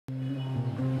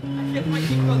What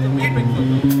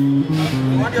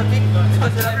your kick? Tell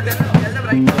them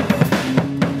right.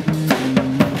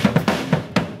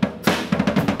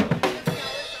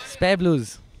 Spare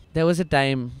blues. There was a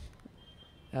time.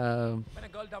 When a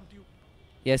girl dumped you.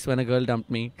 Yes, when a girl dumped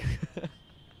me.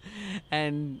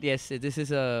 And yes, this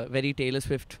is a very Taylor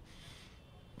Swift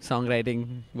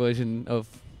songwriting version of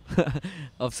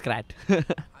of Skrat.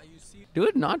 Do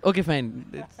it not? Okay,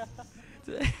 fine.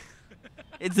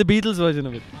 It's the Beatles version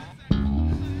of it.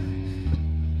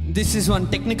 This is one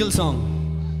technical song.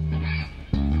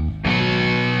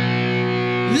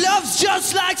 Love's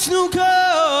just like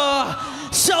snooker,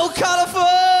 so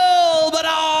colorful, but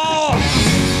oh.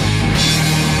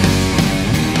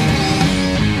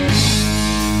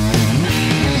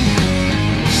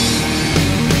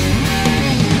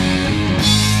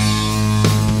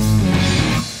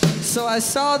 So I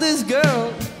saw this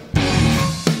girl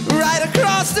right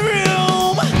across the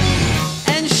room,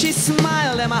 and she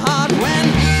smiled and my heart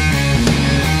went.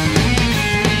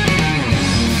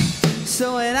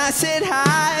 So when I said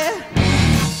hi,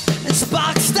 and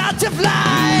sparks start to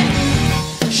fly,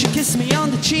 she kissed me on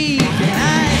the cheek,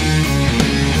 and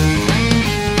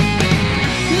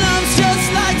love's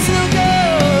just like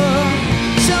snooker,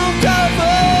 so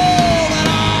colorful, but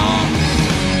all.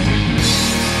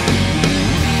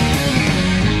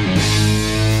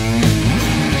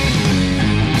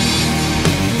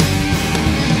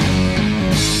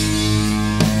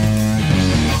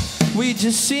 We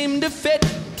just seemed to fit.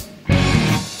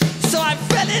 So I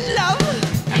fell in love,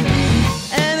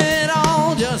 and it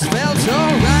all just felt so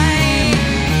right.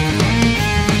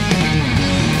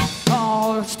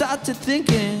 Oh, I started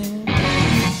thinking,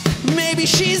 maybe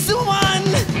she's the one.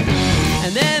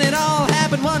 And then it all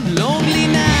happened one lonely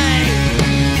night.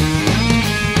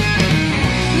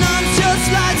 Love's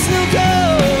just like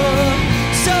snooker,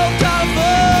 so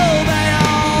colorful, they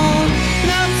all.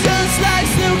 Love's just like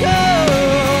snooker,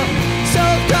 so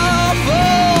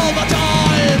colorful, but all.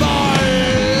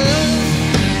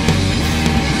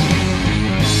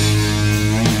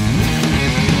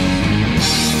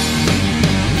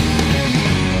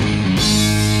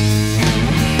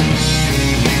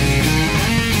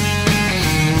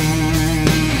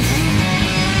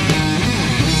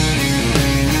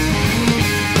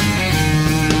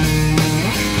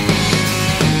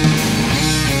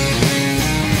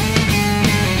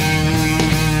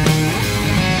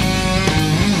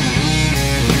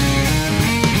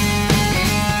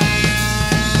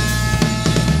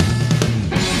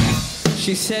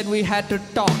 She said we had to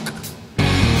talk.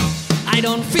 I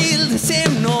don't feel the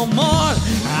same no more.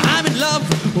 I'm in love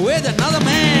with another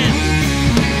man.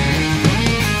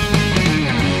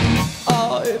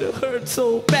 Oh, it hurt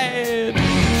so bad.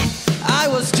 I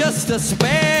was just a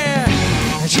spare.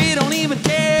 She don't even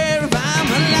care.